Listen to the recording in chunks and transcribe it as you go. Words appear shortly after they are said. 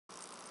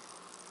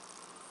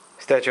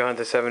Statue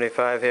Hunter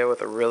 75 here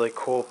with a really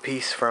cool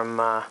piece from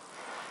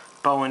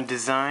Bowen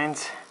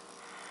Designs.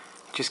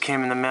 Just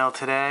came in the mail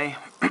today.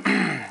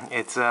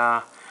 It's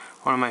one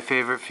of my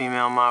favorite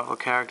female Marvel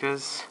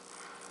characters,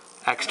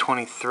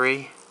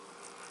 X-23,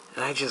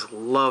 and I just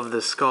love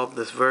this sculpt,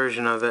 this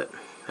version of it.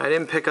 I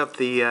didn't pick up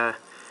the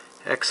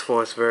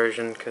X-Force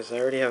version because I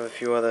already have a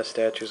few other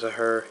statues of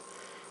her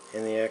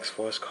in the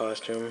X-Force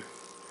costume.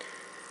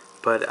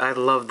 But I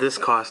love this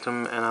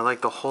costume, and I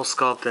like the whole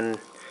sculpt, and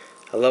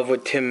I love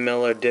what Tim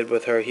Miller did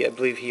with her. I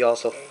believe he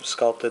also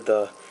sculpted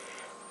the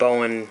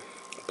Bowen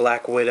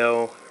Black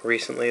Widow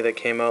recently that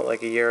came out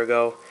like a year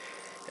ago,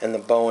 and the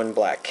Bowen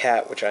Black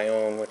Cat, which I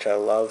own, which I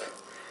love.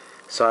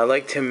 So I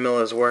like Tim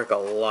Miller's work a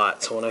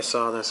lot, so when I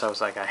saw this I was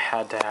like, I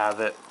had to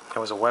have it. It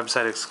was a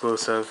website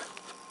exclusive.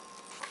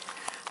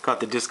 Got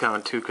the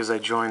discount too because I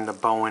joined the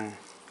Bowen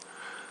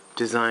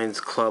Designs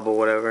Club or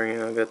whatever, you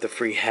know, got the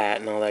free hat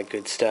and all that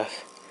good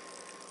stuff.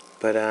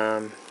 But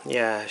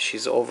yeah,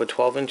 she's over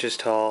 12 inches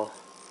tall,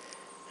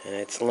 and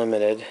it's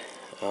limited.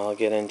 I'll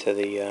get into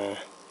the,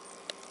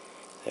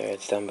 there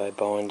it's done by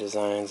Bowen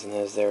Designs, and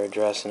there's their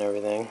address and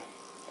everything.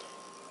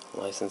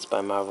 Licensed by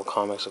Marvel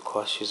Comics, of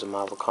course, she's a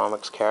Marvel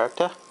Comics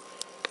character.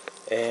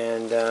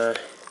 And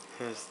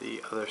here's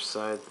the other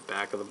side, the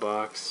back of the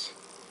box.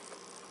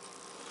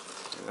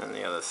 And then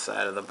the other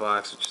side of the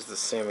box, which is the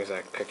same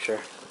exact picture.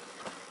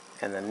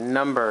 And the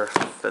number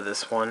for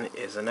this one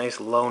is a nice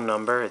low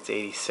number. It's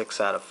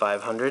 86 out of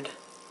 500.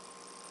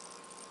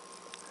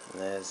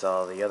 And there's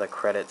all the other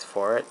credits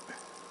for it.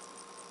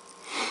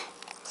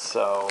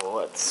 So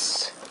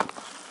let's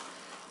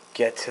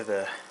get to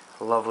the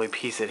lovely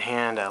piece at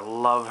hand. I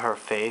love her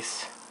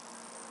face.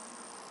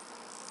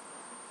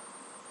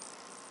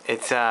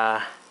 It's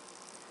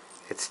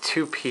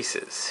two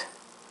pieces.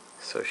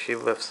 So she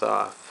lifts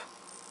off,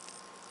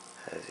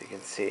 as you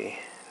can see,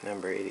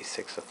 number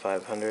 86 of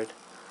 500.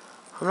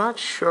 I'm not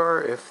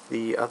sure if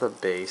the other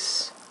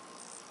base,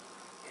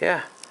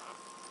 yeah,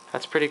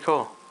 that's pretty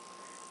cool.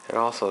 It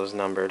also is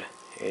numbered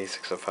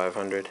 86 of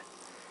 500.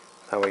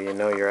 That way you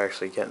know you're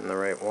actually getting the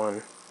right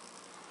one.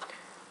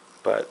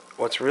 But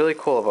what's really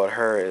cool about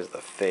her is the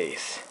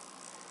face.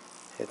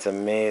 It's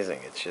amazing.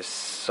 It's just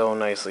so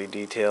nicely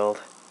detailed.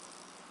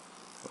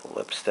 The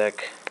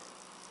lipstick.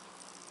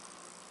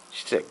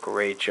 She did a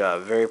great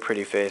job. Very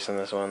pretty face on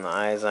this one. The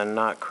eyes are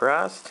not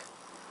crossed,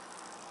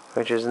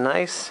 which is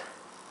nice.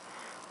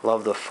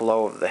 Love the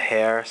flow of the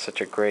hair. Such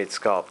a great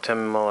sculpt.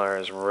 Tim Miller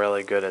is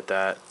really good at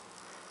that.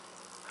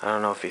 I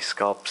don't know if he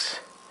sculpts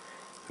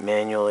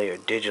manually or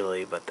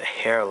digitally, but the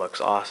hair looks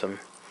awesome.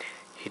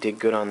 He did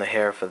good on the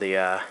hair for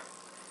the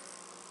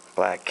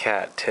Black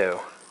Cat too.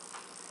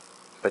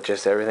 But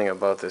just everything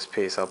about this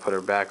piece, I'll put her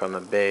back on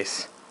the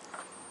base.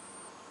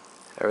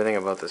 Everything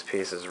about this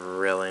piece is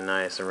really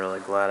nice. I'm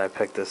really glad I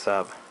picked this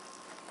up.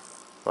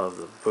 Love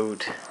the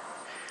boot.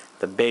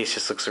 The base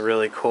just looks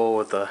really cool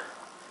with the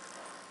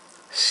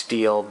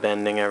steel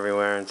bending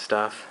everywhere and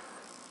stuff.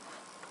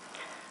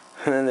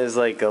 And then there's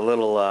like a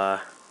little,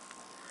 I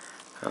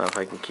don't know if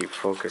I can keep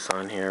focus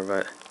on here,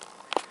 but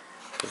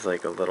there's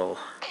like a little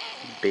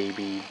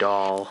baby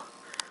doll,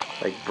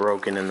 like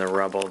broken in the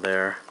rubble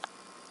there.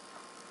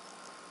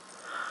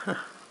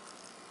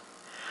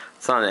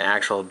 It's not an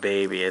actual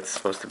baby, it's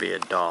supposed to be a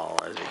doll,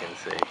 as you can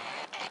see.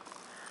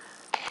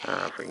 I don't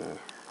know if we can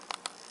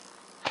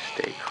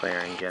stay clear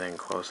and get in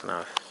close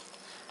enough.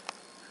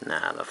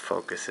 Nah, the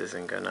focus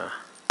isn't gonna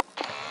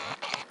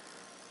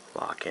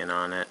lock in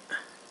on it.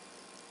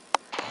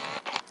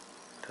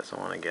 Doesn't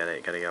want to get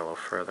it, gotta get a little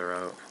further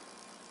out.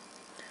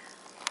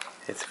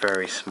 It's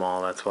very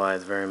small, that's why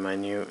it's very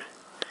minute.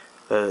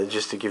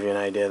 Just to give you an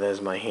idea,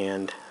 there's my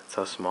hand. That's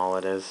how small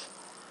it is.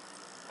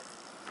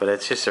 But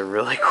it's just a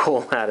really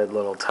cool added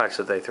little touch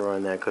that they threw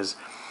in there, because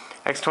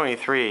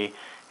X-23,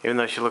 even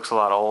though she looks a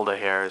lot older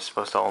here, is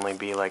supposed to only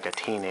be like a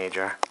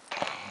teenager.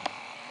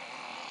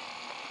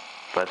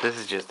 But this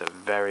is just a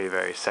very,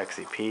 very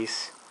sexy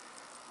piece.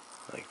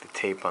 Like the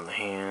tape on the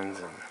hands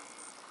and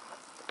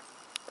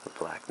the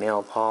black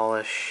nail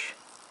polish,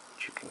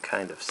 which you can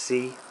kind of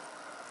see.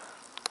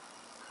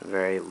 A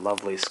very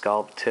lovely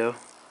sculpt too,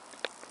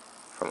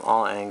 from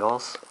all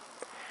angles.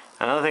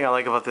 Another thing I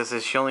like about this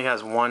is she only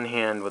has one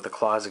hand with the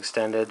claws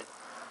extended.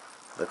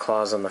 The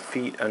claws on the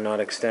feet are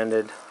not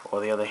extended, or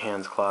the other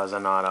hand's claws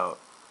are not out.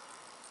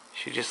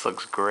 She just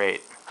looks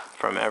great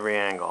from every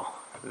angle.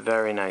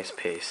 Very nice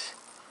piece.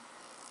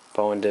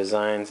 Bowen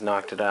Designs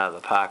knocked it out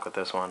of the park with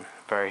this one.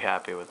 Very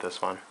happy with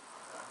this one.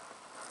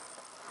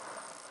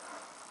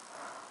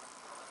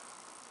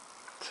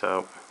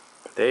 So,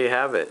 there you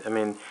have it. I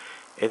mean,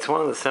 it's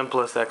one of the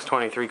simplest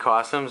X-23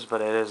 costumes,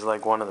 but it is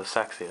like one of the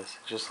sexiest.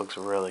 It just looks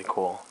really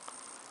cool.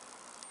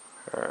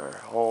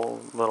 Her whole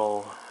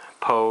little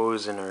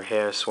pose and her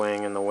hair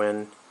swing in the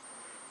wind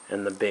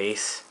and the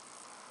base.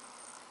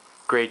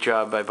 Great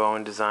job by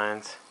Bowen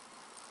Designs.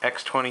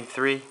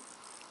 X-23,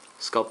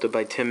 sculpted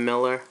by Tim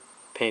Miller.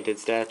 Painted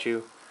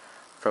statue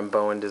from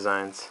Bowen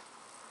Designs.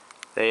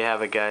 There you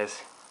have it,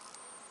 guys.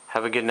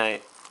 Have a good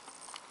night.